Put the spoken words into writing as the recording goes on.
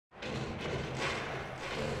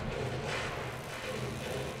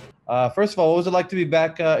First of all, what was it like to be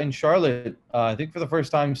back in Charlotte? I think for the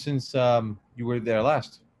first time since you were there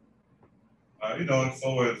last. It's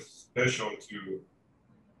always special to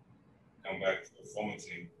come back to the former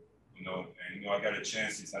team, and, I got a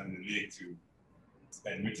chance inside in the league to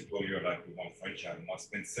spend multiple years like with one franchise. I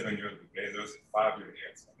spent 7 years with the Blazers and 5 years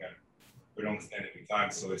here. So I got we don't stand every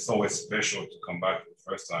time. So it's always special to come back for the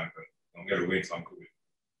first time, but don't get to win, so I'm cool.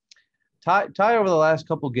 Ty, over the last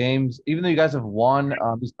couple games, even though you guys have won,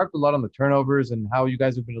 he's talked a lot on the turnovers and how you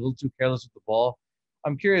guys have been a little too careless with the ball.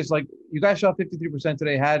 I'm curious, like you guys shot 53%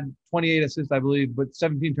 today, had 28 assists, I believe, but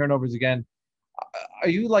 17 turnovers again. Are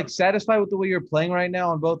you like satisfied with the way you're playing right now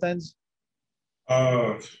on both ends?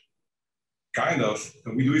 Kind of.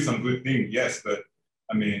 We're doing some good things, yes, but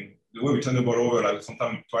I mean, the way we turn the ball over, like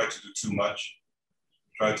sometimes we try to do too much,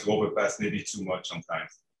 try to overpass maybe too much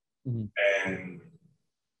sometimes. And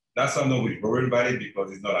that's why I'm not really worried about it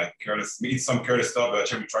because it's not like careless. It's some careless stuff, but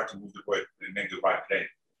actually we try to move the ball and make the right play.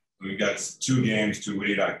 So we got 2 games to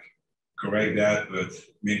really like correct that, but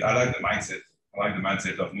I mean, I like the mindset. I like the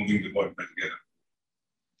mindset of moving the ball and play together.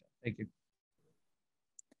 Thank you.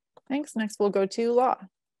 Thanks. Next, we'll go to Law.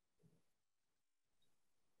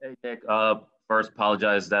 Hey, Nick. First,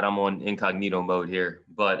 apologize that I'm on incognito mode here,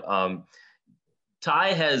 but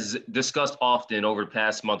Ty has discussed often over the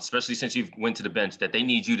past month, especially since you went to the bench, that they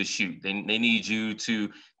need you to shoot. They need you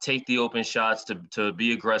to take the open shots, to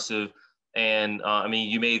be aggressive. And I mean,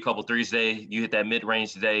 you made a couple threes today. You hit that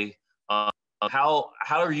mid-range today. How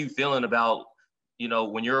are you feeling about,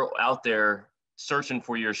 when you're out there searching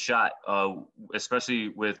for your shot, especially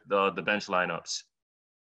with the bench lineups?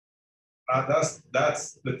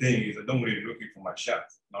 That's the thing is I don't really looking for my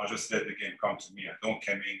shots. I just let the game come to me. I don't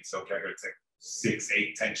come in and say, okay, I gotta take 6,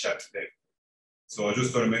 8, 10 shots today. So I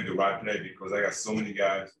just try to make the right play because I got so many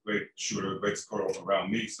guys, great shooter, great scorer around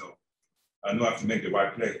me. So I know I have to make the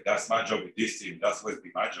right play. That's my job with this team. That's always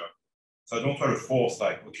been my job. So I don't try to force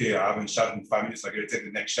like, okay, I haven't shot in 5 minutes, so I gotta take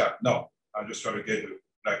the next shot. No, I just try to get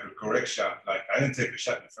the correct shot. Like I didn't take the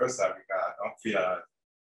shot in the first time because I don't feel I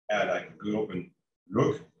had like a good open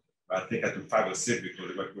look. I think I took 5 or 6 because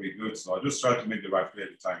they were pretty good. So I just try to make the right play at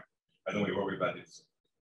the time. I don't really worry about it.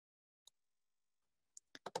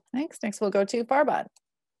 Thanks. Next, we'll go to Farbad.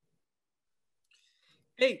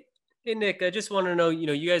 Hey, Nick. I just want to know,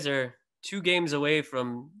 you guys are 2 games away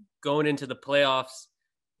from going into the playoffs.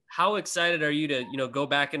 How excited are you to, go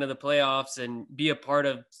back into the playoffs and be a part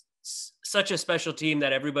of such a special team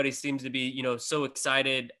that everybody seems to be, so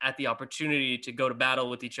excited at the opportunity to go to battle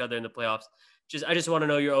with each other in the playoffs? I just want to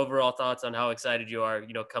know your overall thoughts on how excited you are,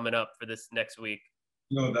 coming up for this next week.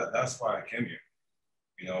 That's why I came here.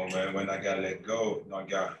 When I got let go, I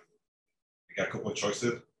got a couple of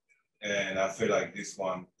choices, and I feel like this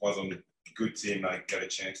one was on a good team. I got a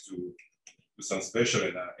chance to do something special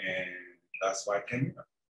in that, and that's why I came here.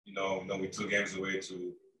 We're 2 games away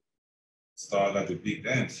to start at the big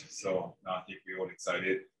dance. So now I think we're all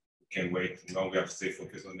excited. We can't wait. We have to stay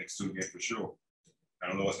focused on the next 2 games for sure. I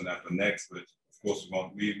don't know what's gonna happen next, but of course we're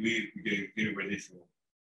getting ready for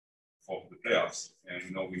the playoffs,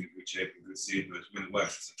 and we need to check a good seed, but win the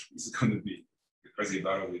West. This is going to be a crazy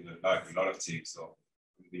battle with a lot of teams, so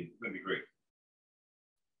it's going to be great.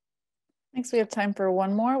 Thanks. We have time for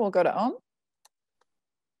one more. We'll go to Om.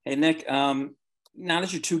 Hey, Nick. Now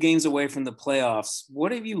that you're 2 games away from the playoffs,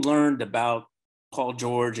 what have you learned about Paul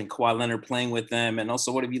George and Kawhi Leonard playing with them, and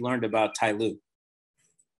also what have you learned about Ty Lue?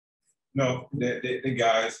 No, the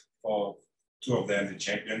guys, 2 of them, the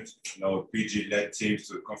champions. PG led teams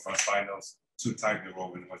to the conference finals 2 times in a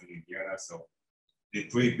row when it was in Indiana. So the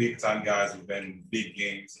 3 big-time guys who've been in big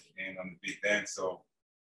games and on the big end. So,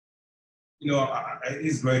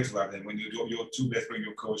 it's great to have them. When your 2 best friends,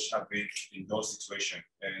 your coach have been in those situations.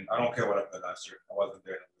 And I don't care what happened last year. I wasn't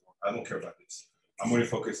there. I don't care about this. I'm really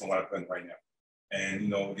focused on what happened right now.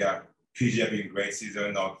 And, we got PG having a great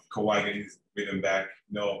season. Kawhi getting his rhythm back.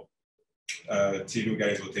 T.Lue got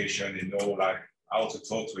his rotation. They know how to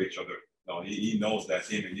talk to each other. He knows that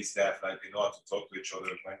him and his staff they know how to talk to each other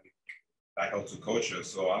when how to coach us.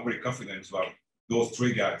 So I'm really confident to have those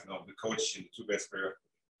 3 guys. The coach and the 2 best players.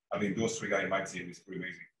 I mean, those 3 guys in my team is pretty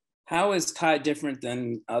amazing. How is Ty different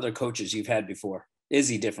than other coaches you've had before? Is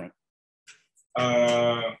he different?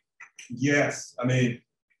 Yes. I mean,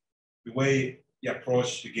 the way he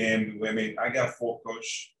approached the game. I got 4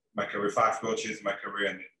 coaches. My career, 5 coaches in my career,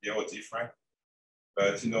 and they're all different.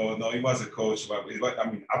 But he was a coach.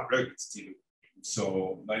 I played with Steve.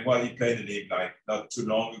 So he played in the league not too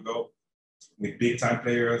long ago with big time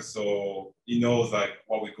players. So he knows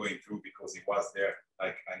what we're going through because he was there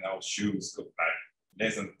in our shoes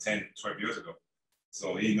less than 10, 12 years ago.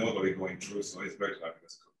 So he knows what we're going through. So it's great to have him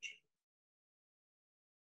as a coach.